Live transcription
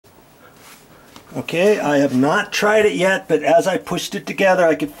Okay, I have not tried it yet, but as I pushed it together,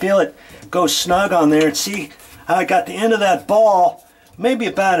 I could feel it go snug on there. And see how I got the end of that ball, maybe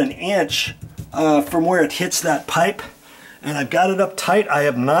about an inch from where it hits that pipe. And I've got it up tight. I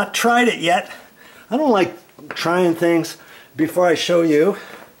have not tried it yet. I don't like trying things before I show you.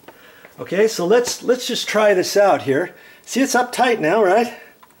 Okay, so let's just try this out here. See, it's up tight now, right?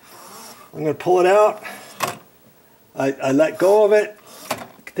 I'm going to pull it out. I let go of it.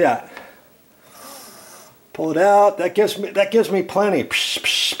 Look at that. Pull it out. That gives me plenty.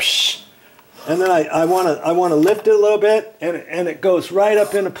 And then I want to lift it a little bit, and it goes right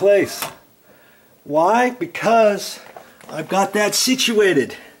up into place. Why? Because I've got that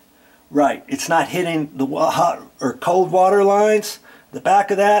situated right. It's not hitting the hot or cold water lines. The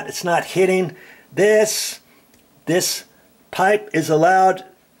back of that, it's not hitting this. This pipe is allowed,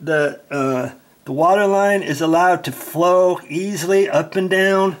 the water line is allowed to flow easily up and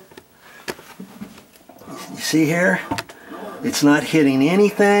down. You see here? It's not hitting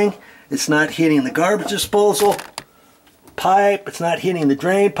anything. It's not hitting the garbage disposal pipe. It's not hitting the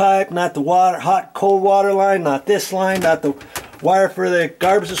drain pipe, not the hot cold water line, not this line, not the wire for the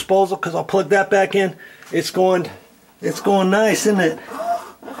garbage disposal, because I'll plug that back in. It's going nice, isn't it?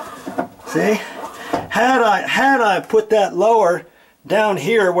 See? Had I put that lower down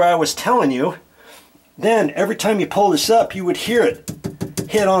here where I was telling you, then every time you pull this up, you would hear it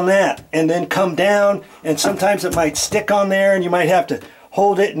hit on that and then come down, and sometimes it might stick on there and you might have to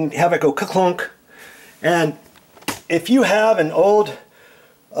hold it and have it go clunk. And if you have an old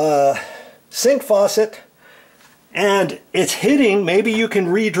sink faucet and it's hitting, maybe you can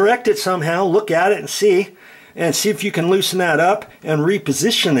redirect it somehow, look at it and see if you can loosen that up and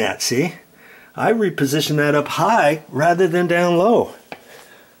reposition that. See, I reposition that up high rather than down low,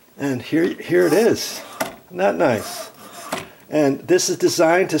 and here it is. Isn't that nice? And this is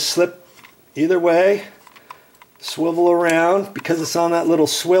designed to slip either way, swivel around, because it's on that little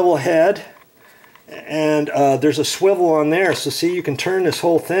swivel head, and there's a swivel on there, so see, you can turn this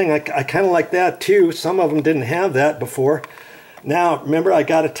whole thing. I kind of like that too. Some of them didn't have that before. Now remember, I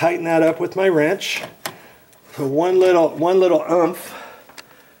got to tighten that up with my wrench. So one little oomph,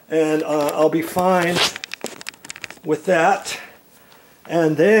 and I'll be fine with that.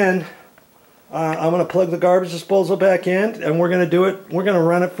 And then I'm going to plug the garbage disposal back in, and we're going to do it. We're going to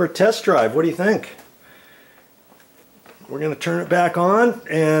run it for a test drive. What do you think? We're going to turn it back on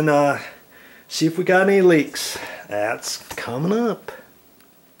and see if we got any leaks. That's coming up.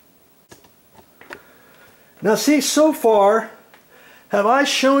 Now see, so far, have I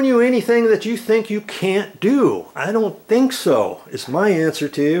shown you anything that you think you can't do? I don't think so, is my answer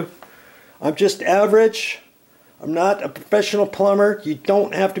to you. I'm just average. I'm not a professional plumber. You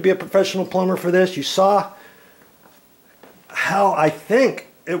don't have to be a professional plumber for this. You saw how I think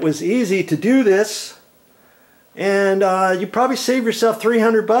it was easy to do this. And you probably save yourself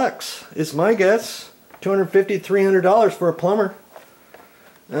 $300 is my guess. $250 to $300 for a plumber.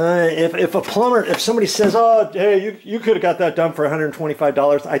 If somebody says, "Oh, hey, you could have got that done for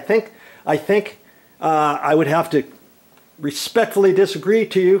 $125," I think I would have to respectfully disagree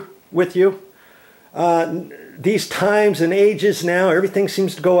with you. These times and ages now, everything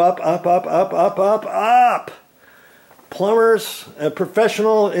seems to go up. Plumbers,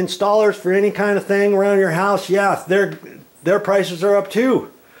 professional installers for any kind of thing around your house, yeah, their prices are up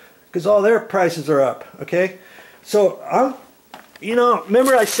too, because all their prices are up. Okay, so you know,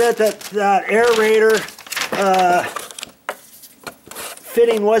 remember I said that aerator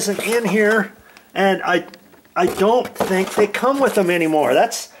fitting wasn't in here, and I don't think they come with them anymore.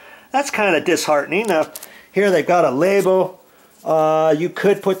 That's kind of disheartening. Now here they've got a label. You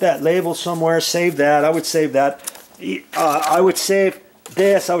could put that label somewhere, save that. I would save that. I would save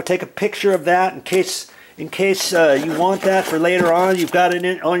this. I would take a picture of that in case you want that for later on. You've got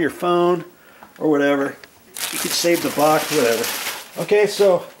it on your phone or whatever. You could save the box, whatever. Okay,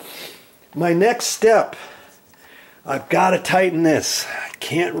 so my next step, I've got to tighten this. I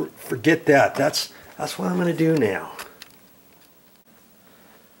can't forget that. That's what I'm going to do now.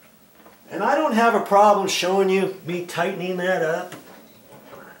 And I don't have a problem showing you me tightening that up.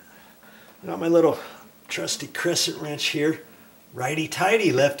 Got my little trusty crescent wrench here. Righty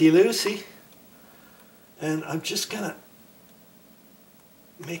tighty, lefty loosey. And I'm just going to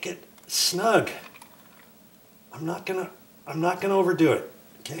make it snug. I'm not gonna overdo it.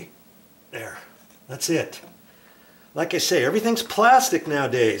 Okay, there. That's it. Like I say, everything's plastic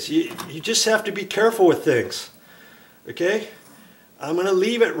nowadays. You just have to be careful with things. Okay, I'm gonna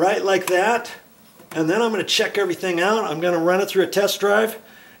leave it right like that, and then I'm gonna check everything out. I'm gonna run it through a test drive,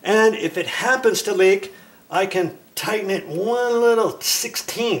 and if it happens to leak, I can tighten it one little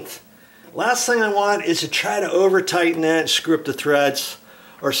 1/16 Last thing I want is to try to over tighten that and screw up the threads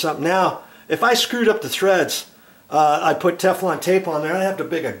or something. Now, if I screwed up the threads, I put Teflon tape on there. I'd have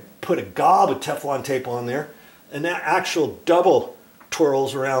to put a gob of Teflon tape on there, and that actual double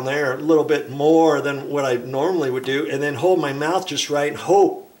twirls around there a little bit more than what I normally would do, and then hold my mouth just right and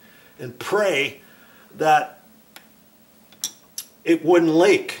hope and pray that it wouldn't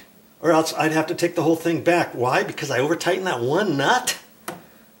leak, or else I'd have to take the whole thing back. Why? Because I over tightened that one nut?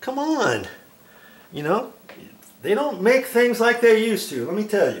 Come on. You know, they don't make things like they used to, let me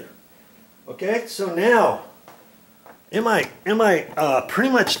tell you. Okay, so now, am I pretty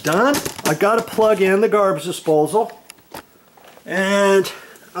much done? I got to plug in the garbage disposal, and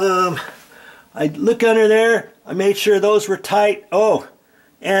I look under there. I made sure those were tight. Oh,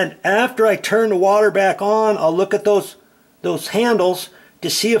 and after I turn the water back on, I'll look at those handles to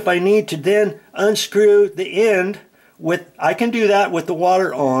see if I need to then unscrew the end with. I can do that with the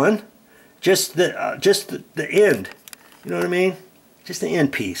water on, just the end. You know what I mean? Just the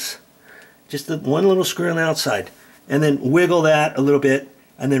end piece, just the one little screw on the outside. And then wiggle that a little bit,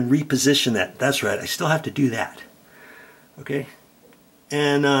 and then reposition that. That's right, I still have to do that. Okay,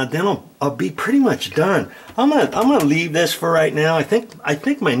 and then I'll be pretty much done. I'm gonna leave this for right now. I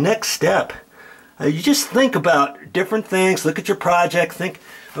think my next step, you just think about different things. Look at your project. Think,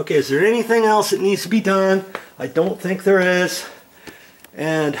 okay, is there anything else that needs to be done? I don't think there is.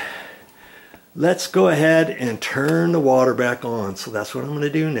 And let's go ahead and turn the water back on. So that's what I'm gonna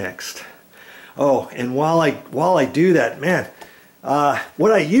do next. Oh, and while I do that, man,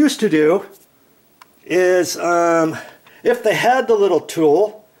 what I used to do is, if they had the little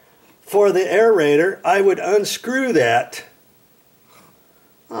tool for the aerator, I would unscrew that.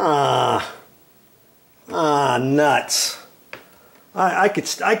 Nuts. I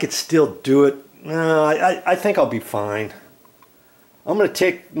could still do it. I think I'll be fine. I'm gonna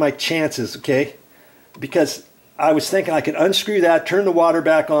take my chances, okay? Because I was thinking I could unscrew that, turn the water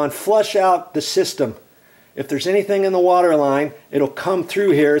back on, flush out the system. If there's anything in the water line, it'll come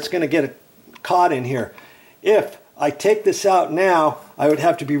through here. It's going to get caught in here. If I take this out now, I would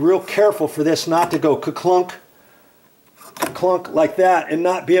have to be real careful for this not to go ka-clunk, ka-clunk like that, and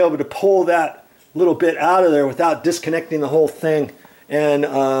not be able to pull that little bit out of there without disconnecting the whole thing and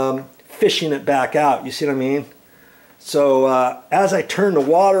fishing it back out. You see what I mean? So as I turn the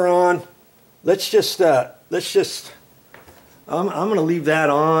water on, let's just I'm going to leave that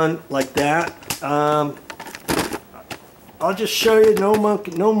on like that. I'll just show you, no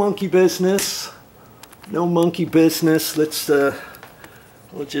monkey business. No monkey business.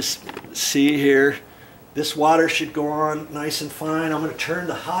 We'll just see here. This water should go on nice and fine. I'm going to turn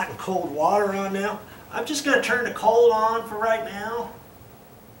the hot and cold water on now. I'm just going to turn the cold on for right now.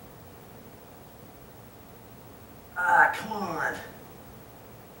 Come on.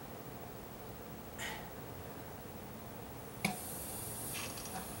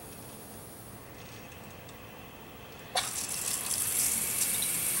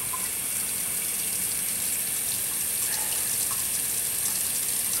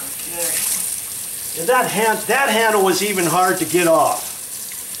 And that handle was even hard to get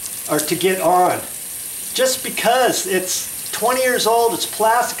off, or to get on, just because it's 20 years old, it's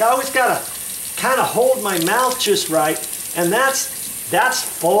plastic. I always gotta kind of hold my mouth just right, and that's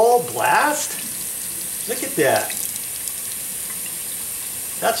full blast. Look at that.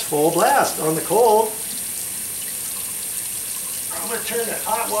 That's full blast on the cold. I'm gonna turn the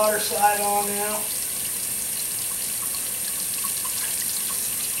hot water side on now.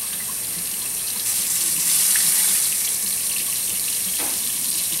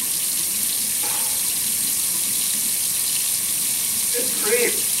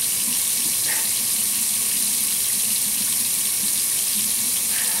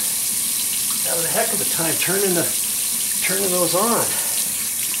 Having a heck of a time turning those on.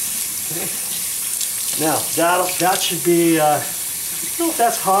 Okay. Now that should be. I don't know if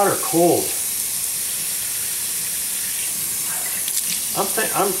that's hot or cold.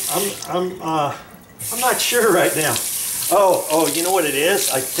 I'm not sure right now. Oh, you know what it is?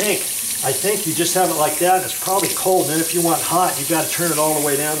 I think you just have it like that, and it's probably cold. And then if you want hot, you got to turn it all the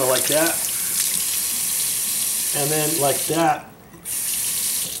way down to like that, and then like that.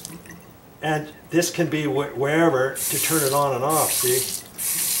 And this can be wherever to turn it on and off, see?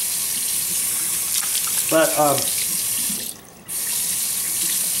 But,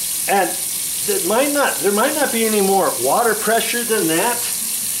 and there might not be any more water pressure than that.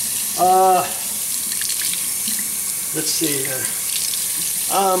 Let's see here.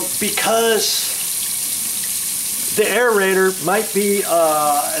 Because the aerator might be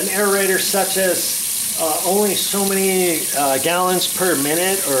an aerator such as only so many gallons per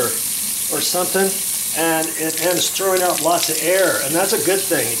minute, or or something, and it ends throwing out lots of air, and that's a good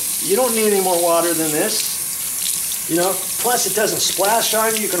thing. You don't need any more water than this, you know. Plus it doesn't splash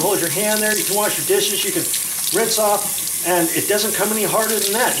on you. You can hold your hand there, you can wash your dishes, you can rinse off, and it doesn't come any harder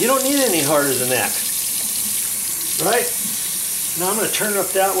than that. You don't need any harder than that, right? Now I'm going to turn it up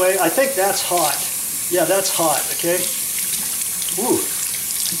that way. I think that's hot. Yeah, that's hot, okay? Ooh.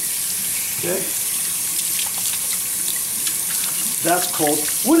 Okay. That's cold.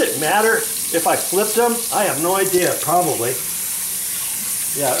 Would it matter if I flipped them? I have no idea, probably.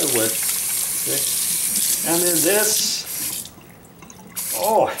 Yeah, it would. Okay. And then this.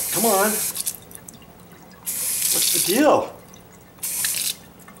 Oh, come on. What's the deal?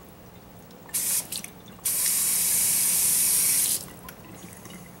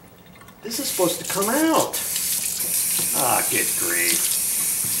 This is supposed to come out. Ah, good grief.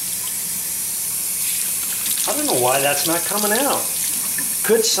 I don't know why that's not coming out.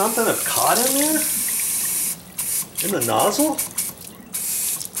 Could something have caught in there? In the nozzle?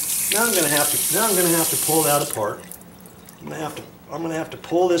 Now I'm gonna have to pull that apart. I'm gonna have to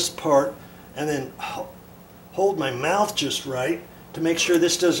pull this apart and then hold my mouth just right to make sure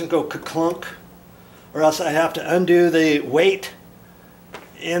this doesn't go ka-clunk, or else I have to undo the weight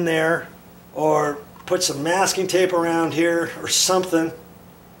in there or put some masking tape around here or something.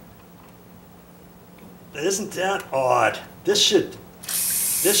 Isn't that odd? This should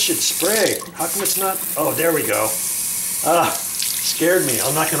spray. How come it's not? Oh, there we go. Ah, scared me.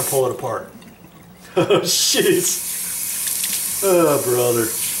 I'm not going to pull it apart. Oh, jeez. Oh, brother.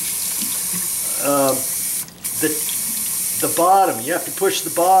 The bottom. You have to push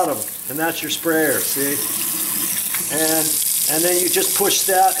the bottom, and that's your sprayer. See? And then you just push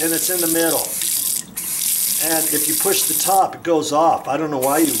that, and it's in the middle. And if you push the top, it goes off. I don't know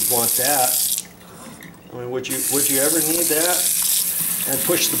why you would want that. I mean, would you ever need that? And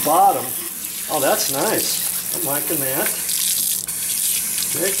push the bottom. Oh, that's nice. I'm liking that.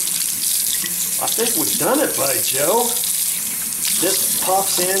 Okay. I think we've done it, buddy Joe. This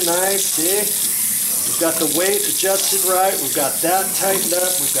pops in nice, see? We've got the weight adjusted right. We've got that tightened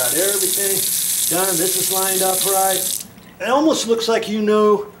up. We've got everything done. This is lined up right. It almost looks like you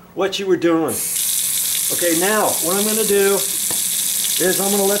know what you were doing. Okay, now what I'm going to do is I'm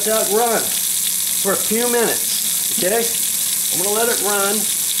going to let that run for a few minutes. Okay, I'm going to let it run,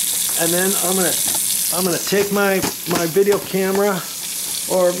 and then I'm going to take my video camera,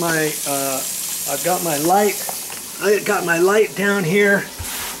 or my I've got my light. I got my light down here,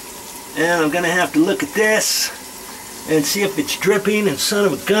 and I'm going to have to look at this and see if it's dripping. And son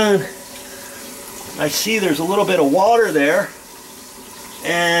of a gun, I see there's a little bit of water there,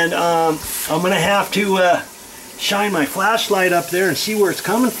 and I'm going to have to shine my flashlight up there and see where it's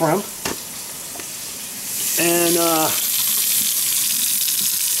coming from, and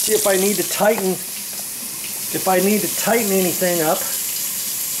see if I need to tighten anything up.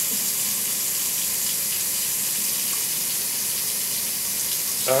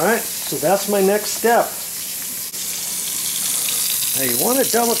 Alright, so that's my next step. Now you want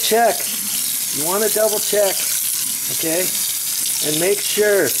to double check. Okay, and make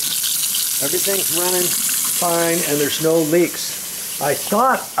sure everything's running fine and there's no leaks. I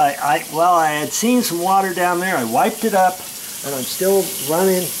thought I had seen some water down there. I wiped it up, and I'm still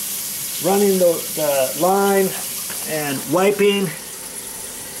running the line and wiping.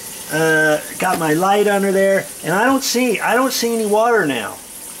 Got my light under there, and I don't see any water now.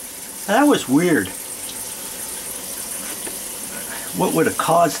 That was weird. What would have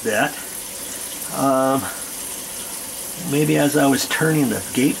caused that? Maybe as I was turning the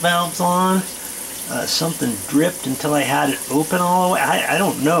gate valves on, something dripped until I had it open all the way. I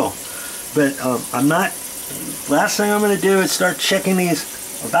don't know, but I'm not. Last thing I'm going to do is start checking these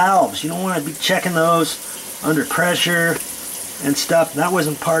valves. You don't want to be checking those under pressure and stuff. That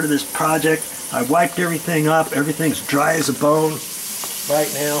wasn't part of this project. I wiped everything up. Everything's dry as a bone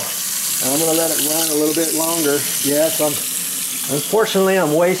right now. And I'm going to let it run a little bit longer. Yes, unfortunately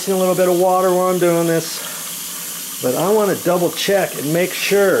I'm wasting a little bit of water while I'm doing this. But I want to double check and make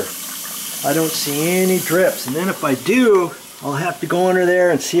sure I don't see any drips. And then if I do, I'll have to go under there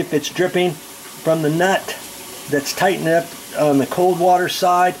and see if it's dripping from the nut that's tightened up on the cold water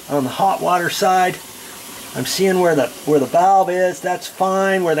side, on the hot water side. I'm seeing where the valve is. That's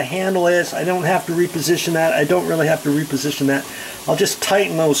fine. Where the handle is, I don't have to reposition that. I don't really have to reposition that. I'll just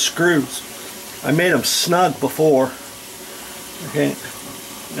tighten those screws. I made them snug before. Okay,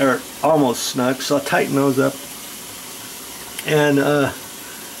 they're almost snug, so I'll tighten those up and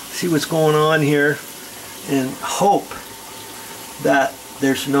see what's going on here and hope that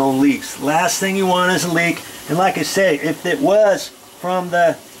there's no leaks. Last thing you want is a leak. And like I say, if it was from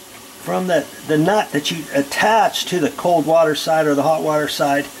the from the nut that you attach to the cold water side or the hot water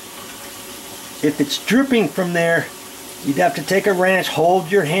side. If it's dripping from there, you'd have to take a wrench,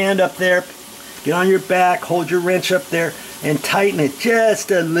 hold your hand up there, get on your back, hold your wrench up there, and tighten it just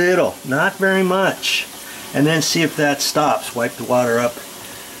a little, not very much. And then see if that stops. Wipe the water up.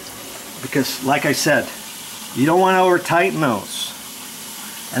 Because, like I said, you don't want to over tighten those.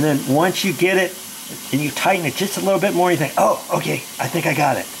 And then once you get it, and you tighten it just a little bit more, you think, oh, okay, I think I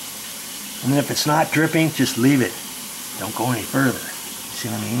got it. And then if it's not dripping, just leave it. Don't go any further. See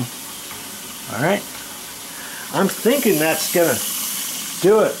what I mean? Alright. I'm thinking that's going to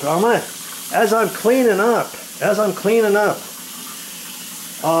do it. But I'm gonna, as I'm cleaning up,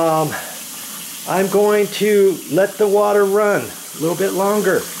 I'm going to let the water run a little bit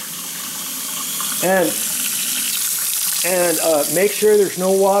longer. And make sure there's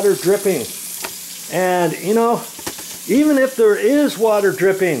no water dripping. And, you know, even if there is water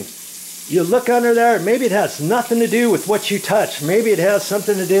dripping, you look under there, maybe it has nothing to do with what you touch. Maybe it has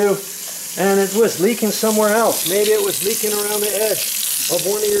something to do, and it was leaking somewhere else. Maybe it was leaking around the edge of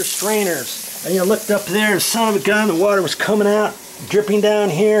one of your strainers. And you looked up there, and son of a gun, the water was coming out, dripping down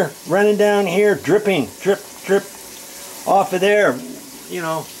here, running down here, dripping, drip, drip, off of there. You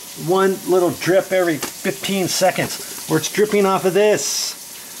know, one little drip every 15 seconds, where it's dripping off of this,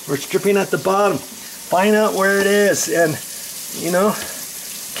 where it's dripping at the bottom. Find out where it is, and, you know,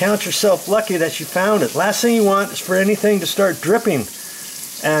 count yourself lucky that you found it. Last thing you want is for anything to start dripping.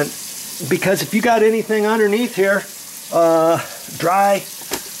 And because if you got anything underneath here, dry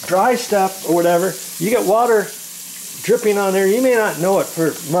stuff or whatever, you get water dripping on there, you may not know it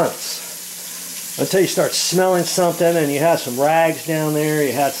for months. Until you start smelling something and you had some rags down there,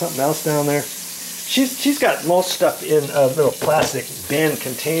 you had something else down there. She's got most stuff in little plastic bin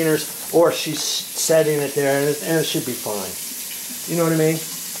containers, or she's setting it there, and it should be fine. You know what I mean?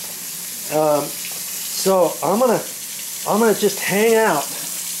 So I'm gonna just hang out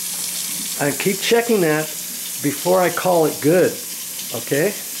and keep checking that before I call it good.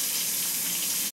 Okay?